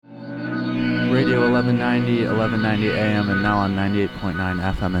1190, 1190 AM, and now on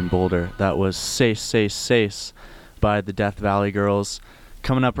 98.9 FM in Boulder. That was Sace by the Death Valley Girls.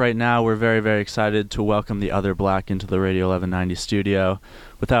 Coming up right now, we're very, very excited to welcome the Other Black into the Radio 1190 studio.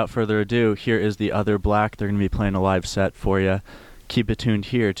 Without further ado, here is the Other Black. They're going to be playing a live set for you. Keep it tuned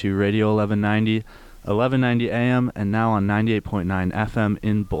here to Radio 1190, 1190 AM, and now on 98.9 FM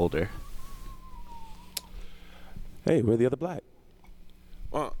in Boulder. Hey, we're the Other Black.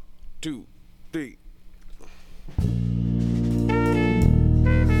 1, 2, 3.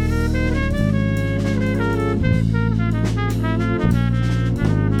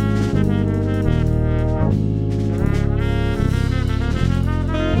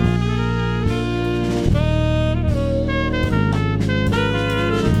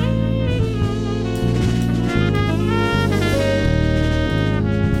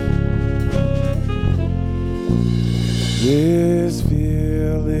 This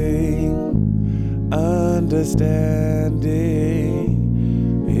feeling, understanding,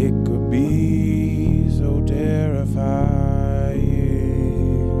 it could be so terrifying.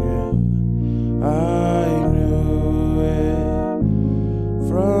 I knew it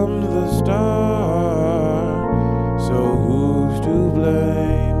from the start. So who's to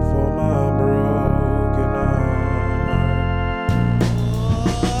blame for my broken heart?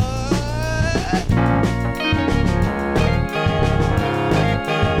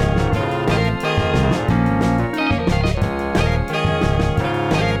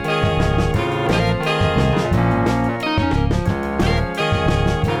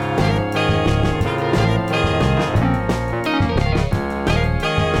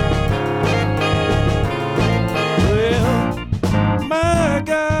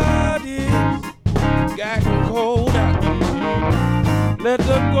 Let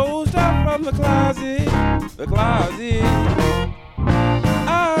the ghost out from the closet.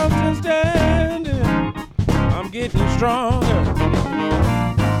 I'm just standing, I'm getting stronger.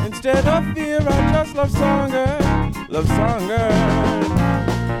 Instead of fear, I just love songer.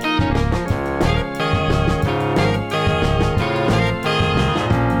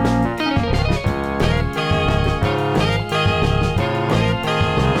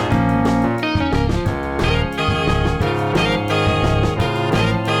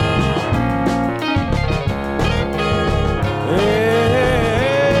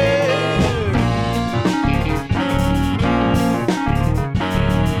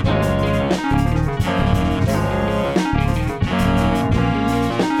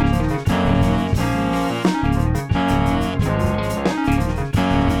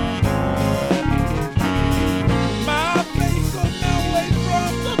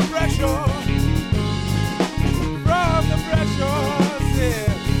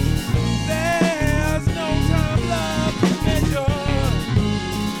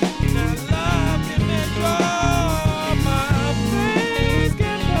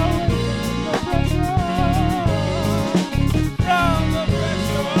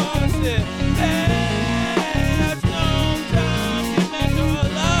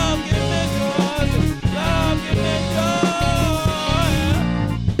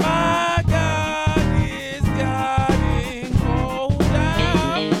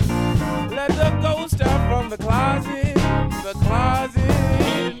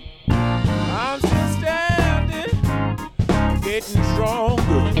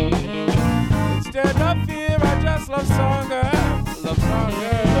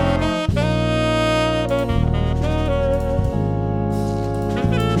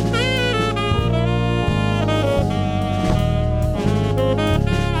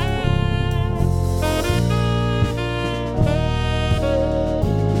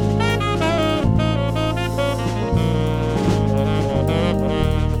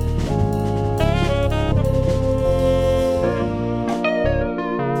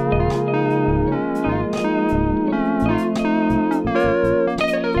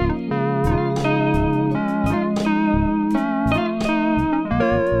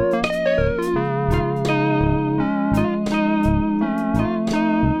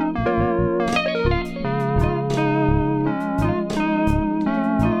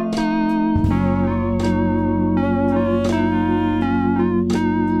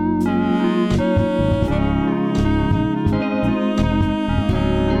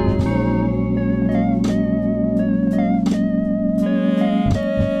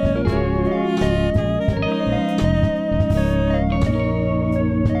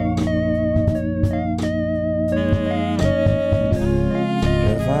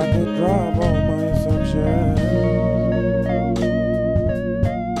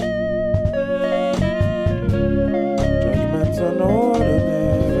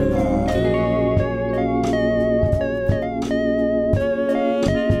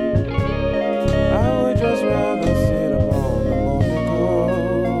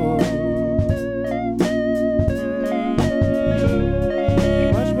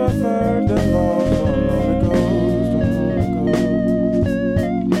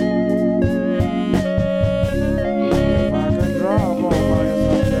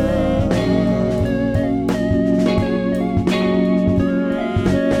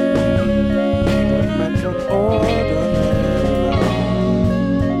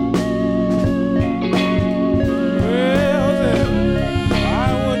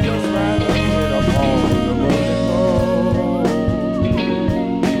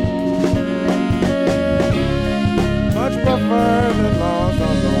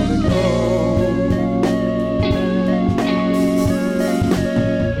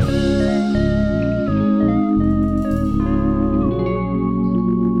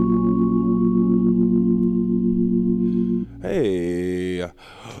 Hey,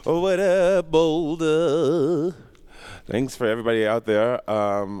 what up, Boulder? Thanks for everybody out there.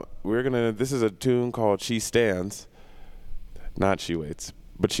 This is a tune called She Stands, not She Waits.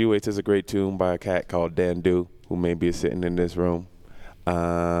 But She Waits is a great tune by a cat called Dan Do, who may be sitting in this room.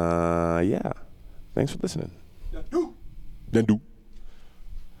 Yeah. Thanks for listening. Dan Do.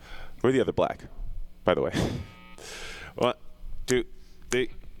 We're the other black, by the way. 1, 2, 3.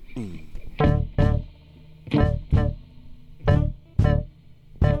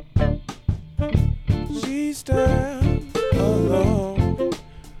 She stands alone,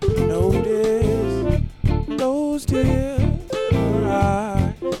 notice those tears in her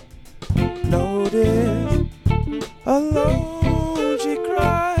eyes. Notice alone she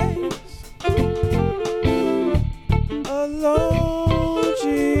cries, alone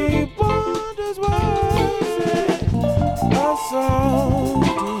she wonders what's it, a song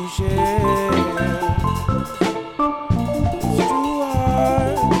to share. It's too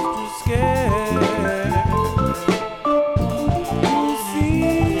hard to scare. You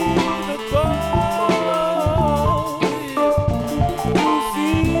see the gold, you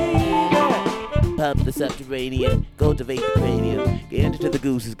see that. Pump the subterranean, cultivate the cranium. Get into the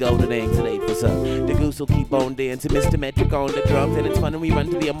goose's golden eggs and 8 for some. The goose will keep on dancing, Mr. Metric on the drums, and it's fun when we run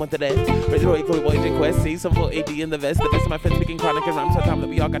to the with the left. Raise the Roy for boys and quest, see some full AD in the vest. The best of my friends speaking chronic and rhymes, so time that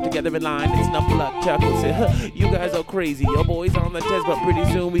we all got together in line. It's number luck, chuckles, and you guys are crazy. Your boys on the test, but pretty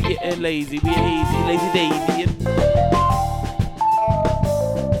soon we getting lazy. We hazy, lazy Davy.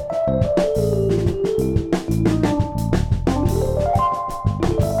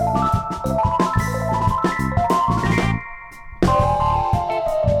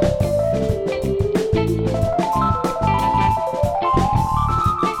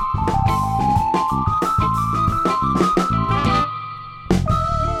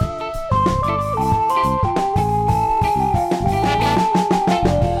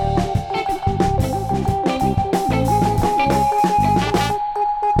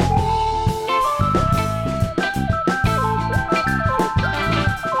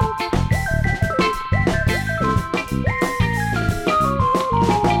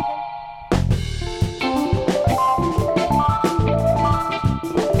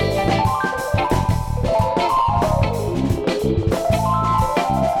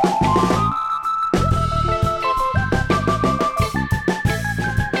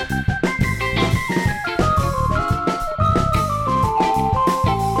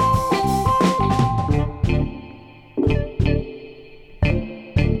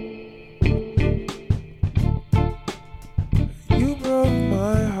 You broke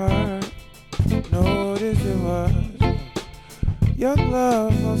my heart. Notice it was young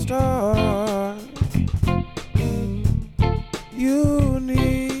love lost start. You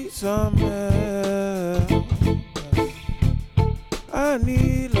need some help. I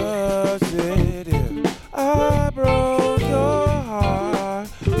need love sedative. I broke your heart.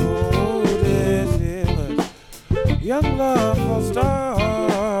 Notice it was young love lost start.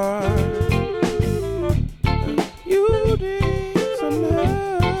 You need some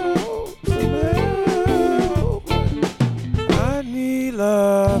help, some help. I need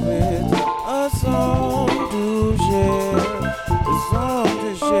love, it's a song to share, a song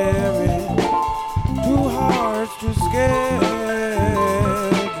to share it. Two hearts to scare.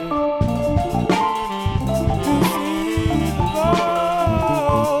 To see the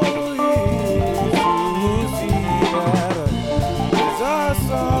gold, to see that it's our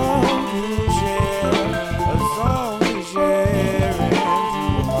song to share, a song to share, and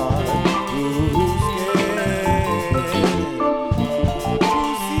two hearts to scare. To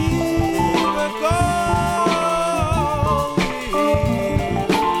see the gold, to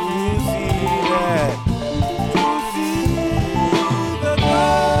see that. To see the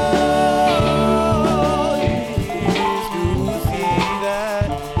gold, to see that.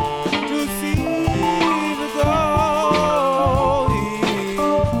 To see the gold,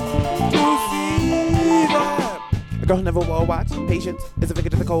 to see that. A girl never wore a watch. Patience is a figure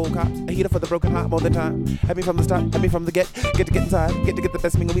to the cold cops. A heater for the broken heart more than time. Had me from the start, had me from the get. Get to get inside, get to get the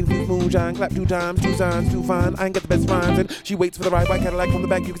best mingle, we moonshine. Clap 2 times, 2 signs, 2 fine. I ain't got the best rhymes, and she waits for the ride. White Cadillac from the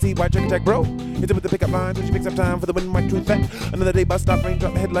back, you can see why check attack, bro. Hit it with the pickup lines when she picks up time for the wind, white truth fact. Another day, bus stop,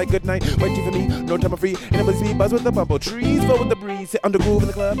 raindrop, headlight, good night. Wait for me, no time I'm free. Anybody's speed, buzz with the bumble trees, flow with the breeze. Sit under groove in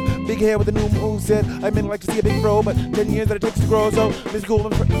the club, big hair with a new move. Said I meant like to see a big bro, but 10 years that it takes to grow, so Miss Cool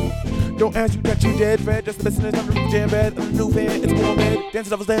and Don't ask, you got you dead, Fred. Just the best in the time to reach jam bed. A new fan, it's warm bed. Dance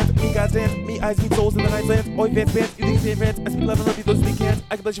devil's dance, me guys dance. Me eyes meet souls in the night lands. Oi, fans, fans, you think it's fans. I speak love and love you, those sweet cans.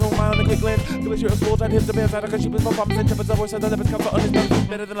 I can bless you from a mile in a quick glance. Can bless you a soul, try to hit the band. I can shoot with my promise and shepherds of voice. The lips come for honest,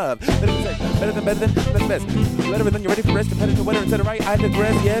 better than love. Better than sex, better than best. Better than you're ready for rest. Competitive to winner instead of right. I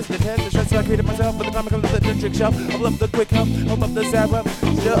digress, yes. The test, the stress that I created myself. By the time I come to the trick shelf, I love the quick help. I love the sad well.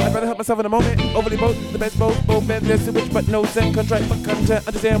 Still, I'd rather help myself in a moment. Overly both, the best both best. There's to which but no sense. Contrite but content.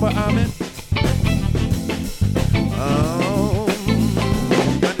 Understand what I'm in.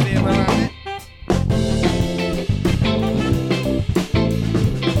 Understand what I'm in.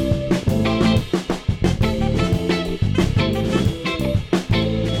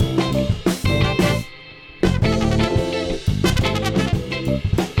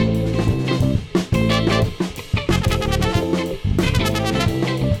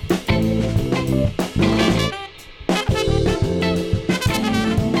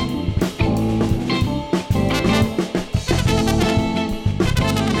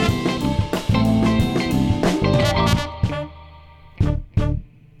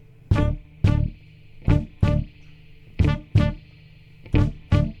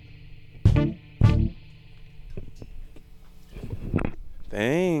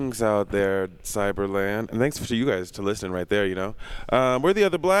 Thanks out there, Cyberland. And thanks for you guys to listen right there, you know. We're the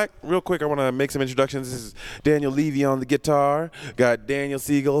Other Black. Real quick, I want to make some introductions. This is Daniel Levy on the guitar. Got Daniel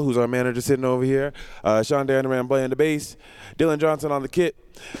Siegel, who's our manager, sitting over here. Sean Danderan playing the bass. Dylan Johnson on the kit.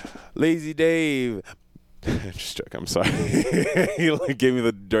 Lazy Dave. Just joking, I'm sorry. He gave me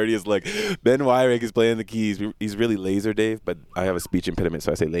the dirtiest look. Ben Wyrick is playing the keys. He's really Laser Dave, but I have a speech impediment,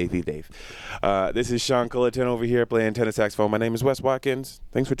 so I say Lazy Dave. This is Sean Cullerton over here playing tenor saxophone. My name is Wes Watkins.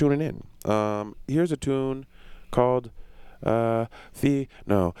 Thanks for tuning in. Here's a tune called Dun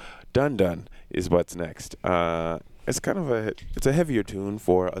Dun is what's next. It's kind of it's a heavier tune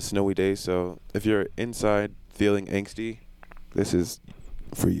for a snowy day, so if you're inside feeling angsty, this is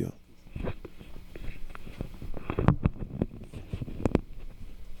for you.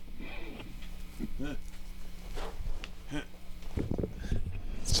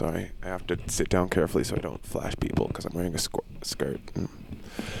 Sorry, I have to sit down carefully so I don't flash people because I'm wearing a skirt.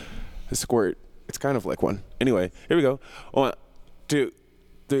 A squirt. It's kind of like one. Anyway, here we go. 1, 2,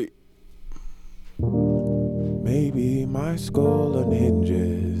 3. Maybe my skull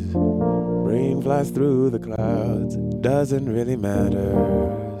unhinges. Brain flies through the clouds. Doesn't really matter.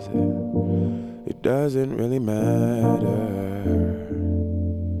 It doesn't really matter.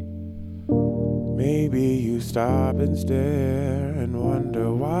 Maybe you stop and stare and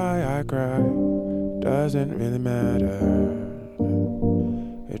wonder why I cry. Doesn't really matter.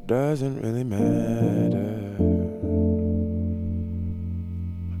 It doesn't really matter.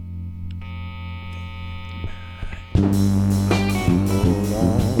 Hold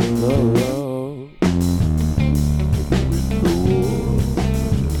on the road.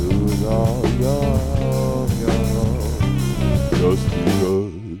 To lose all your just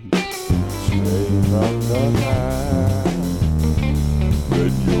because. From the past,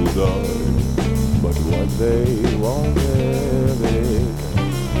 then you'll die. But one day you won't live it.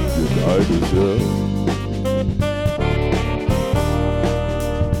 You die to self.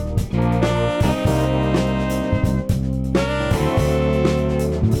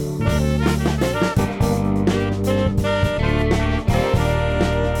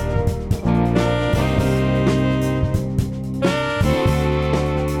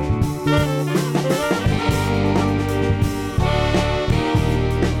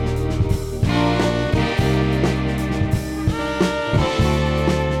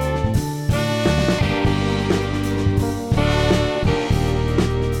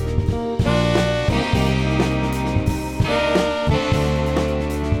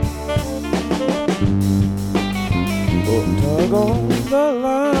 On the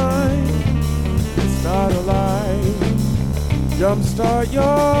line, start a light, jumpstart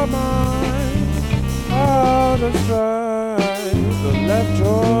your mind. How to strike the left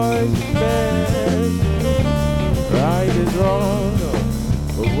choice is best, right is wrong,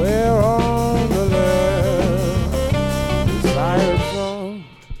 but we're on the left. The siren song.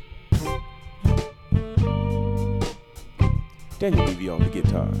 Daniel Levy on the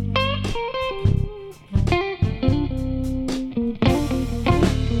guitar.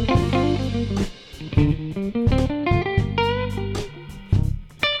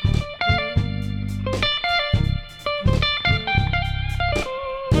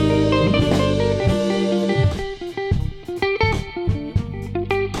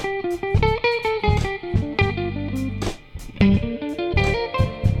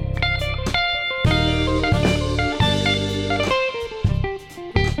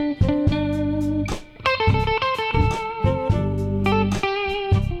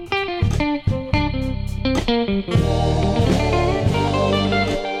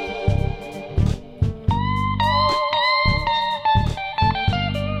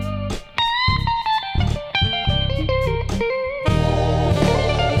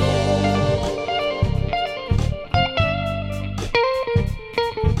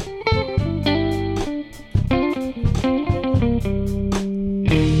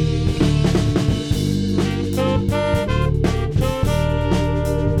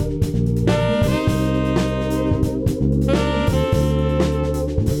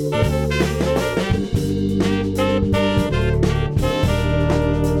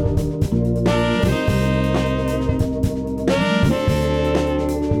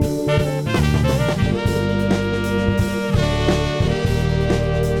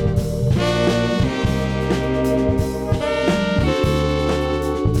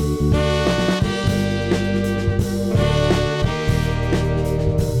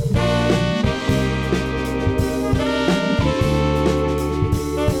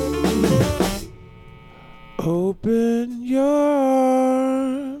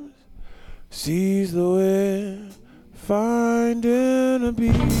 Sees the wind, finding a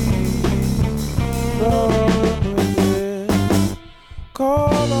beat. From within,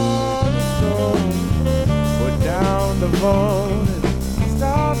 call on the storm. Put down the phone and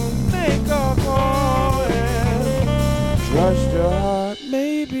stop, make a call and trust your heart.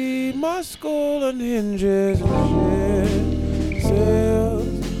 Maybe my skull unhinges and shit sails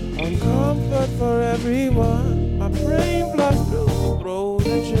on comfort for everyone. My brain flies through, throw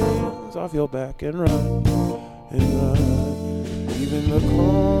the chains off your back and run and run. Even the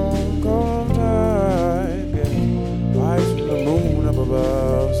calm, calm tide gets lights from the moon up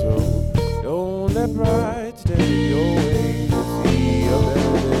above. So don't let pride stand your way to see a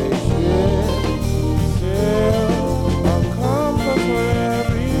better day. Shit, sail on comfort for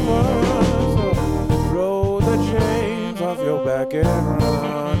everyone. So throw the chains off your back and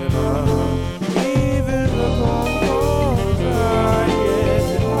run and run. Even the calm, calm tide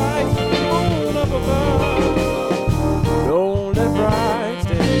gets lights from the moon up above. Don't let pride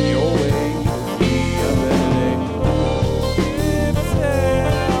stand in your way to see a better day. It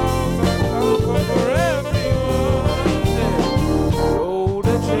sails on comfort for everyone. Throw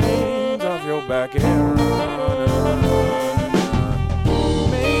the chains off your back and run.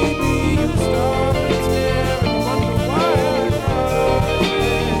 Maybe you stop and stare and wonder why I cry.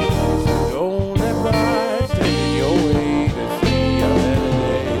 Don't let pride stand in your way to see a better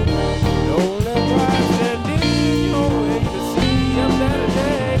day. Don't let pride stand in your way to see a better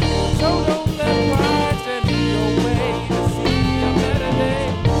day. So don't let pride stand in your way to see a better day.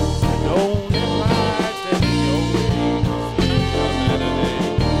 Don't let pride stand in your way to see a better day.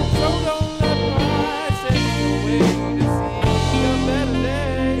 So don't let pride stand in your way to see a better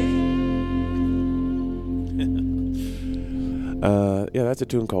day. Yeah, that's a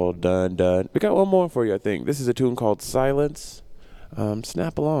tune called Dun Dun. We got one more for you, I think. This is a tune called Silence.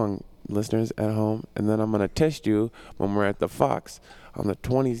 Snap along, listeners at home, and then I'm going to test you when we're at the Fox on the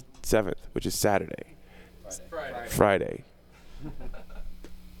 27th, which is Saturday. Friday.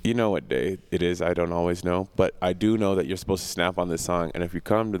 You know what day it is. I don't always know, but I do know that you're supposed to snap on this song, and if you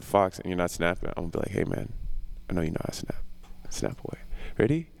come to the Fox and you're not snapping, I'm going to be like, hey, man, I know you know how to snap. Snap away.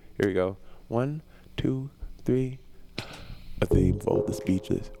 Ready? Here we go. 1, 2, 3. A theme for the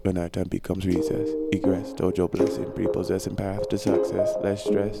speechless. When our time becomes recess, egress, dojo blessing, prepossessing path to success. Less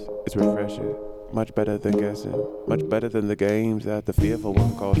stress, it's refreshing. Much better than guessing. Much better than the games that the fearful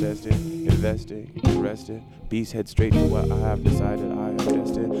one call testing. Investing, resting, peace head straight to what I have decided I am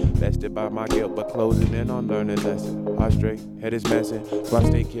destined. Vested by my guilt, but closing in on learning lesson. Heart straight, head is messing. So I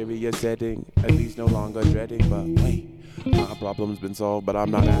stay curious setting, at least no longer dreading. But wait, my problem's been solved, but I'm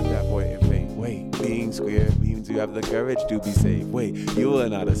not at that point in faith. Wait, being square means you have the courage to be saved. Wait, you are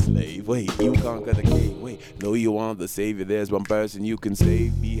not a slave. Wait, you conquer the cave. Wait, no, you aren't the savior. There's one person you can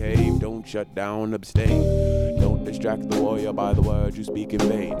save. Behave, don't shut down, abstain. Don't distract the warrior by the words you speak in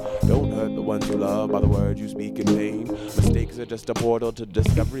vain. Don't hurt the ones you love by the words you speak in pain. Mistakes are just a portal to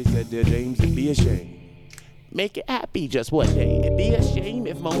discovery, said dear James. Be ashamed. Make it happy just one day. It'd be a shame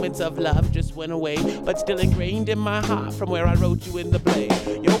if moments of love just went away, but still ingrained in my heart from where I wrote you in the play.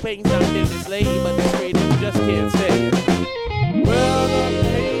 Your pain's not been mislaid, but this freedom just can't stay. Well, the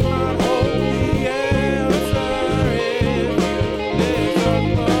pain might hold the answer if there's a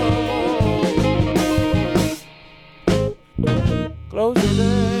love. Closer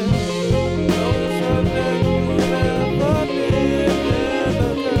than, closer than you've ever been in the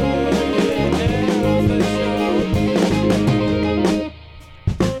curtain of the show.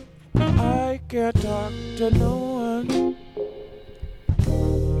 I can't talk to no one,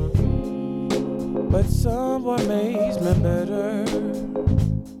 but someone makes me better.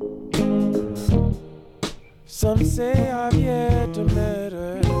 Some say I've yet to meet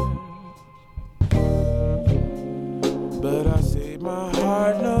her, but I say my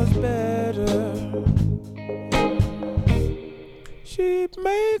heart knows better. She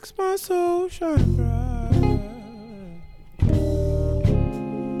makes my soul shine bright,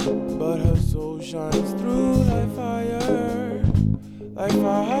 but her soul shines through like fire, like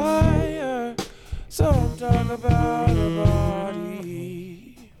fire. Some talk about her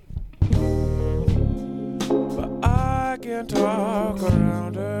body, but I can't talk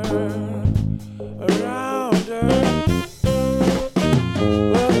around her, around her.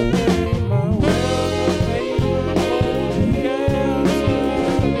 Well, the pain, my will, the pain, my only answer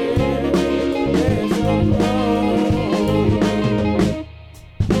is a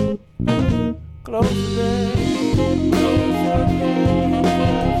closer than, closer than you've ever been.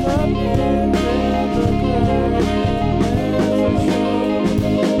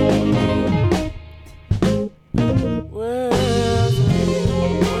 Well,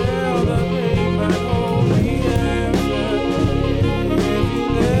 the pain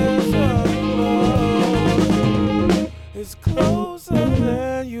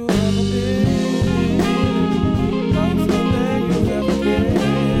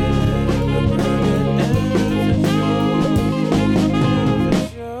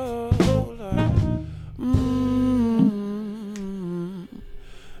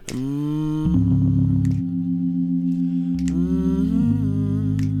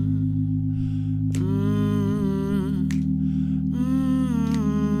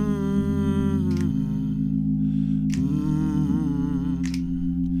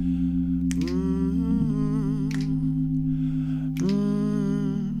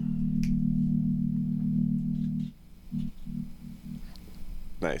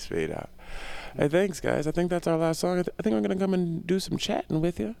Nice fade out. Hey, thanks, guys. I think that's our last song. I think I'm going to come and do some chatting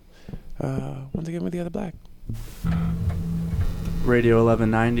with you. Once again with the other black. Radio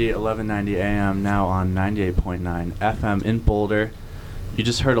 1190 AM, now on 98.9 FM in Boulder. You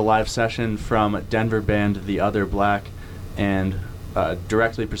just heard a live session from Denver band The Other Black, and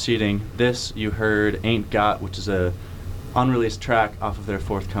directly preceding this, you heard Ain't Got, which is a unreleased track off of their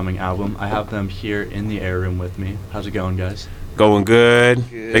forthcoming album. I have them here in the air room with me. How's it going, guys? Going good.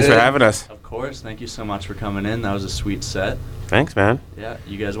 Thanks for having us. Of course. Thank you so much for coming in. That was a sweet set. Thanks, man. Yeah.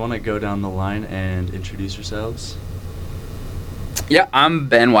 You guys want to go down the line and introduce yourselves? Yeah, I'm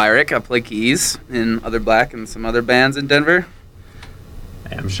Ben Wyrick. I play keys in Other Black and some other bands in Denver.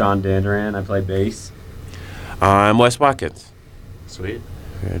 I'm Sean Danduran. I play bass. I'm Wes Watkins. Sweet.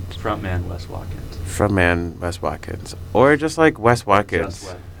 Good. Frontman Wes Watkins. Frontman Wes Watkins. Or just like Wes Watkins.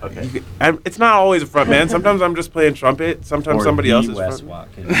 Just Wes. Okay. It's not always a frontman. Sometimes I'm just playing trumpet. Sometimes Or somebody the else is Wes front.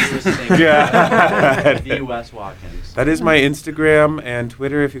 Watkins. Yeah. The Wes Watkins. That is my Instagram and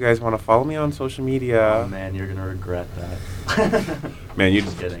Twitter if you guys want to follow me on social media. Oh, man, you're going to regret that. Man, you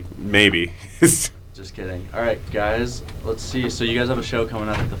Just kidding. Maybe. Just kidding. All right, guys, let's see. So you guys have a show coming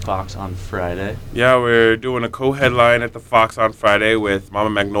up at the Fox on Friday. Yeah, we're doing a co-headline at the Fox on Friday with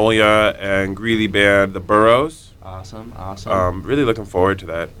Mama Magnolia and Greeley band The Burrows. Awesome. Really looking forward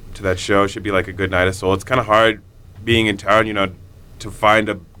to that show. Should be like a good night of soul. It's kind of hard being in town, to find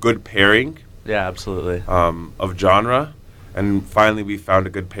a good pairing Yeah, absolutely. of genre. And finally we found a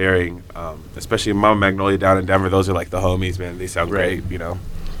good pairing, especially Mama Magnolia down in Denver. Those are like the homies, man. They sound Right. great,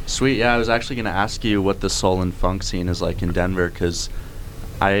 Sweet. Yeah, I was actually going to ask you what the soul and funk scene is like in Denver, because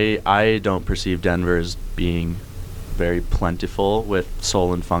I don't perceive Denver as being very plentiful with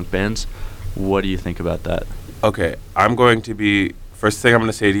soul and funk bands. What do you think about that? Okay, first thing I'm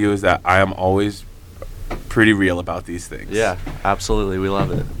going to say to you is that I am always pretty real about these things. Yeah, absolutely. We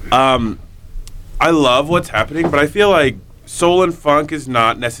love it. I love what's happening, but I feel like soul and funk is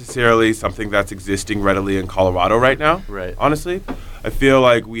not necessarily something that's existing readily in Colorado right now. Right. Honestly, I feel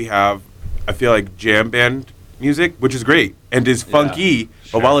like jam band music, which is great and is funky, sure.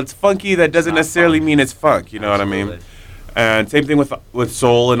 but while it's funky, that doesn't not necessarily funk. mean it's funk. You know what I mean? Absolutely. And same thing with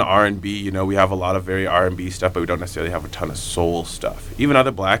soul and R&B. We have a lot of very R&B stuff, but we don't necessarily have a ton of soul stuff. Even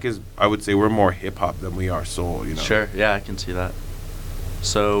Other Black I would say we're more hip hop than we are soul. Sure. Yeah, I can see that.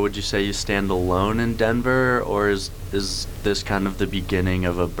 So would you say you stand alone in Denver, or is this kind of the beginning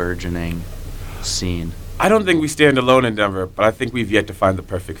of a burgeoning scene? I don't think we stand alone in Denver, but I think we've yet to find the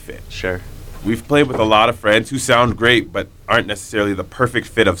perfect fit. Sure. We've played with a lot of friends who sound great, but aren't necessarily the perfect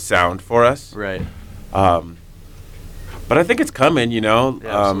fit of sound for us. Right. But I think it's coming, Yeah,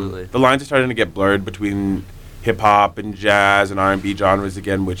 absolutely. The lines are starting to get blurred between hip-hop and jazz and R&B genres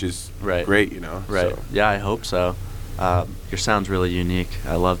again, which is Right. great, Right. So. Yeah, I hope so. Your sound's really unique.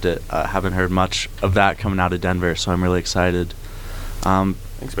 I loved it. I haven't heard much of that coming out of Denver, so I'm really excited.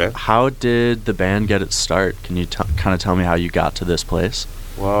 Thanks, man. How did the band get its start? Can you kind of tell me how you got to this place?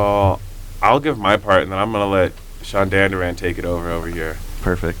 Well, I'll give my part, and then I'm going to let Sean Danduran take it over here.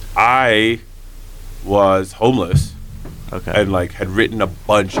 Perfect. I was homeless Okay. and, had written a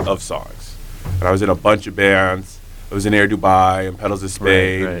bunch of songs. And I was in a bunch of bands. I was in Air Dubai and Pedals of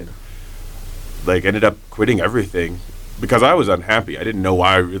Spain. Right. Ended up quitting everything because I was unhappy. I didn't know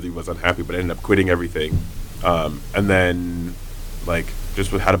why I really was unhappy, but I ended up quitting everything. And then,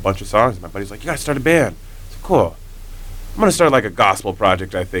 just had a bunch of songs. My buddy's like, you gotta start a band. I said, cool. I'm gonna start a gospel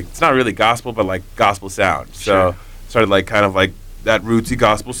project, I think. It's not really gospel, but gospel sound. Sure. So started kind of that rootsy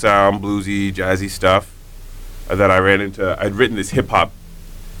gospel sound, bluesy, jazzy stuff. And then I'd written this hip hop,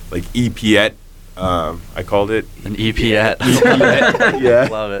 EPette. I called it An EPette. Yeah,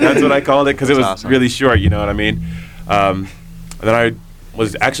 Love it. that's what I called it because it was That's awesome. really short. You know what I mean? And then I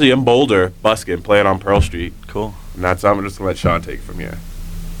was actually in Boulder, busking, playing on Pearl Street, Cool. and that's I'm just gonna let Sean take it from here.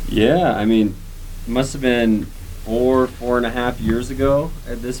 Yeah, I mean, it must have been 4.5 years ago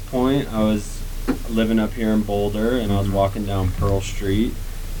at this point. I was living up here in Boulder, and I was walking down Pearl Street,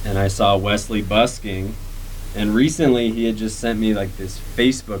 and I saw Wesley busking. And recently, he had just sent me this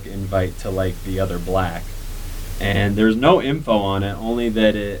Facebook invite to The Other Black, and there's no info on it, only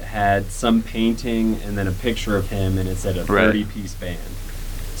that it had some painting and then a picture of him, and it said a Right. 30-piece band.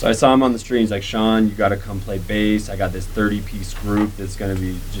 So I saw him on the street. He's like, Sean, you got to come play bass. I got this 30-piece group that's going to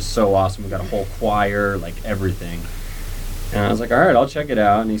be just so awesome. We got a whole choir, everything. And I was like, all right, I'll check it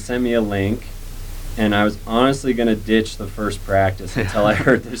out. And he sent me a link. And I was honestly going to ditch the first practice until I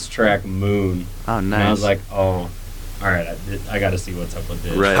heard this track, Moon. Oh, nice. And I was like, oh, all right, I got to see what's up with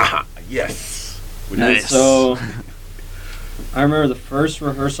this. Right. Yes. And so I remember the first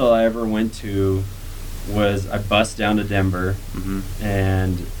rehearsal I ever went to, was I bust down to Denver, Mm-hmm.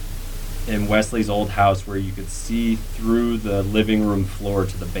 and in Wesley's old house where you could see through the living room floor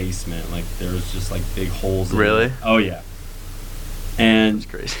to the basement, like there was just like big holes. Really? In it. Oh yeah. And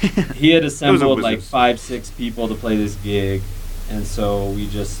That's crazy. he had assembled like business. 5-6 people to play this gig, and so we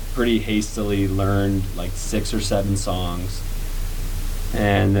just pretty hastily learned like 6 or 7 songs.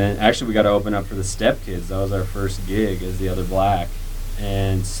 And then actually we got to open up for the Step Kids. That was our first gig as the Other Black.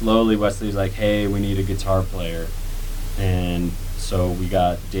 And slowly Wesley was like, hey, we need a guitar player. And so we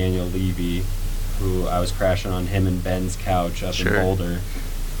got Daniel Levy, who I was crashing on him and Ben's couch up in Boulder.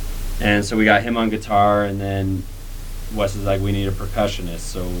 And so we got him on guitar, and then Wesley's like, we need a percussionist.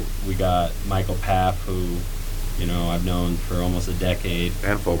 So we got Michael Paff, who, you know, I've known for almost a decade.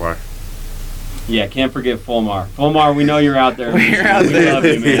 And Fulmar. Yeah, can't forget Fulmar. Fulmar, we know you're out there. We love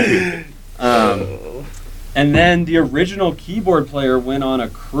you, man. And then the original keyboard player went on a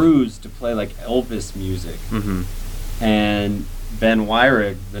cruise to play like Elvis music. Mm-hmm. And Ben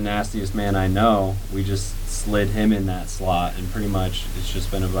Wyrick, the nastiest man I know, we just slid him in that slot, and pretty much it's just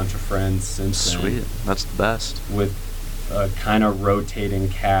been a bunch of friends since then. Sweet. That's the best. With a kind of rotating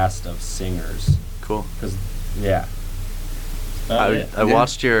cast of singers. Cool. Because, yeah. I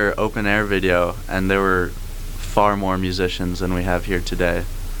watched your open air video, and there were far more musicians than we have here today.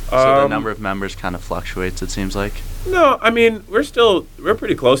 So the number of members kind of fluctuates, it seems like. No, I mean, we're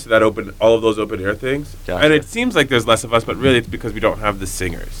pretty close to that all of those open air things. Gotcha. And it seems like there's less of us, but really it's because we don't have the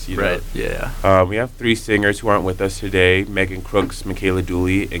singers, you know? Right, yeah. We have 3 singers who aren't with us today: Megan Crooks, Michaela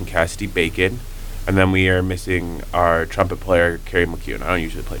Dooley, and Cassidy Bacon. And then we are missing our trumpet player, Carrie McCune. I don't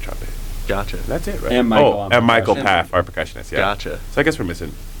usually play trumpet. Gotcha. That's it, right? And Michael. and Michael Paff, our percussionist, yeah. Gotcha. So I guess we're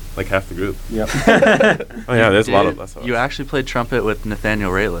missing like half the group. Yep. Oh yeah, there's a lot of us. You actually played trumpet with Nathaniel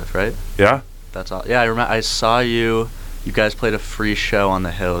Rateliff, right? Yeah. That's all. Yeah, I remember. I saw you. You guys played a free show on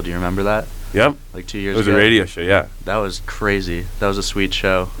the Hill. Do you remember that? Yep. Like 2 years It was ago. a radio show, yeah. That was crazy. That was a sweet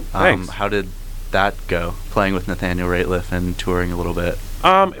show. Thanks. How did that go? Playing with Nathaniel Rateliff and touring a little bit.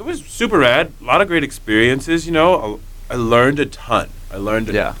 It was super rad. A lot of great experiences. You know, I learned a ton. I learned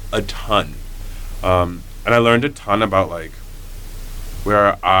a ton. And I learned a ton about like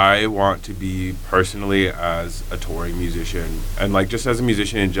where I want to be personally as a touring musician, and like just as a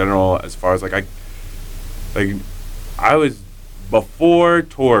musician in general. As far as I was before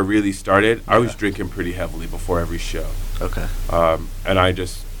tour really started. I was drinking pretty heavily before every show. Okay. And I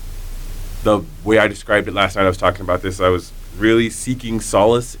just, the way I described it last night, I was talking about this. I was really seeking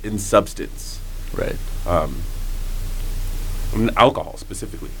solace in substance. Right. Alcohol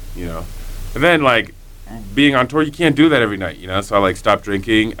specifically, you know. And then like being on tour, you can't do that every night, you know. So I like stopped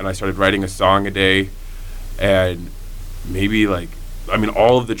drinking and I started writing a song a day, and maybe like, I mean,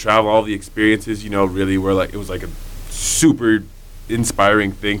 all of the travel, all of the experiences, you know, really were like, it was like a super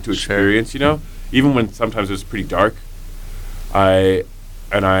inspiring thing to experience, you know. Even when sometimes it was pretty dark, I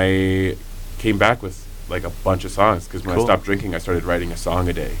came back with like a bunch of songs, because when I stopped drinking, I started writing a song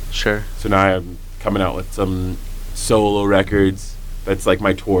a day. Sure. So now I'm coming out with some solo records. That's like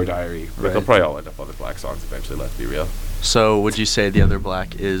my tour diary. Like they'll probably all end up on the Black songs eventually, let's be real. So would you say The Other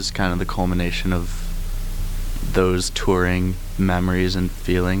Black is kind of the culmination of those touring memories and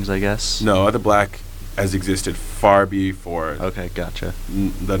feelings, I guess? No, Other Black has existed far before. Okay, gotcha.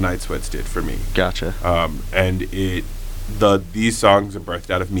 The Night Sweats did for me. Gotcha. And these songs are birthed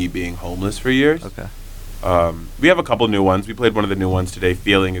out of me being homeless for years. Okay. We have a couple new ones. We played one of the new ones today.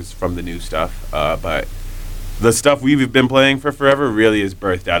 Feeling is from the new stuff. But the stuff we've been playing for forever really is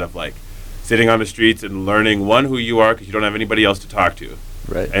birthed out of like sitting on the streets and learning, 1, who you are because you don't have anybody else to talk to.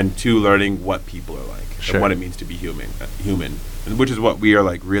 Right. And 2, learning what people are like and what it means to be human. And which is what we are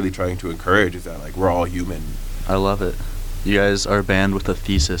like really trying to encourage, is that like we're all human. I love it. You guys are a band with a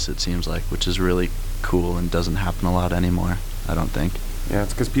thesis, it seems like, which is really cool and doesn't happen a lot anymore, I don't think. Yeah,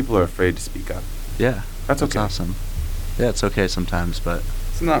 it's because people are afraid to speak up. Yeah. That's okay. That's awesome. Yeah, it's okay sometimes, but...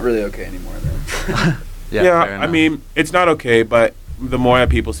 It's not really okay anymore, though. Yeah, I mean, it's not okay, but the more that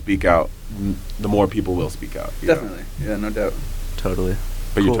people speak out, the more people will speak out. Definitely. Yeah, no doubt. Totally.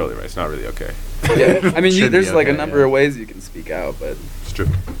 But you're totally right. It's not really okay. Yeah, I mean, there's like a okay, number of ways you can speak out, but... It's true.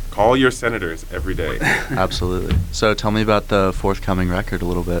 Call your senators every day. Absolutely. So tell me about the forthcoming record a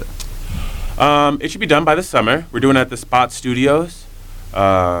little bit. It should be done by the summer. We're doing it at the Spot Studios.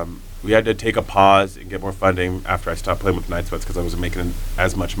 We had to take a pause and get more funding after I stopped playing with Night Sweats because I wasn't making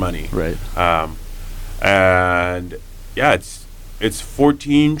as much money. Right. And yeah, it's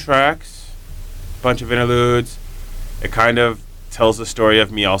 14 tracks, bunch of interludes. It kind of tells the story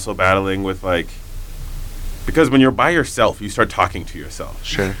of me also battling with like, because when you're by yourself, you start talking to yourself.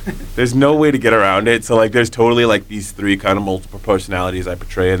 Sure. There's no way to get around it. So like, there's totally like these 3 kind of multiple personalities I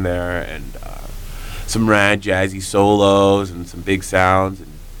portray in there, and some rad jazzy solos and some big sounds.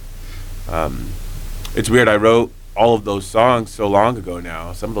 And it's weird. I wrote all of those songs so long ago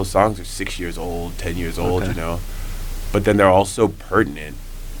now. Some of those songs are 6 years old, 10 years old, Okay. you know. But then they're also pertinent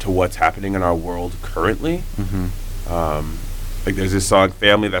to what's happening in our world currently. Like there's this song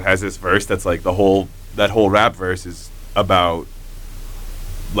 "Family" that has this verse that's like that whole rap verse is about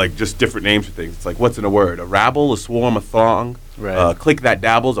like just different names for things. It's like, what's in a word? A rabble, a swarm, a throng. Right. Click that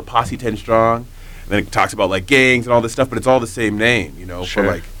dabbles, a posse 10 strong. And then it talks about like gangs and all this stuff, but it's all the same name, you know, Sure.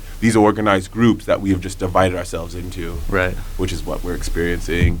 for like these organized groups that we have just divided ourselves into, Right. which is what we're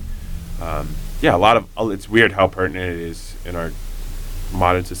experiencing. Yeah, it's weird how pertinent it is in our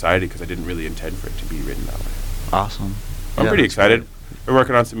modern society because I didn't really intend for it to be written that way. Awesome. I'm Yeah, pretty that's excited. great. We're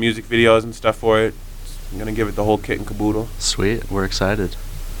working on some music videos and stuff for it. I'm going to give it the whole kit and caboodle. Sweet. We're excited.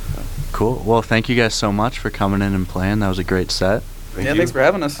 Cool. Well, thank you guys so much for coming in and playing. That was a great set. Thank Yeah, you. thanks for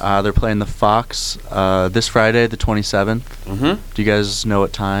having us. They're playing the Fox this Friday, the 27th. Mm-hmm. Do you guys know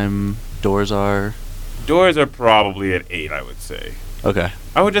what time doors are? Doors are probably at 8, I would say. Okay.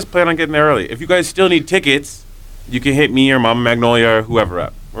 I would just plan on getting there early. If you guys still need tickets, you can hit me or Mama Magnolia or whoever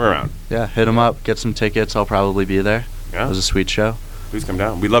up. We're around. Yeah, hit them up. Get some tickets. I'll probably be there. It Yeah, was a sweet show. please come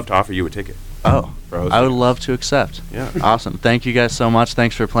down. We'd love to offer you a ticket. Oh, For hosting. I would love to accept. Yeah. Awesome. Thank you guys so much.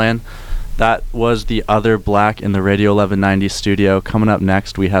 Thanks for playing. That was The Other Black in the Radio 1190 studio. Coming up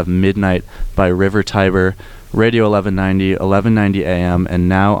next, we have Midnight by River Tiber, Radio 1190, 1190 AM, and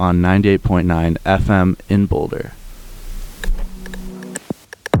now on 98.9 FM in Boulder.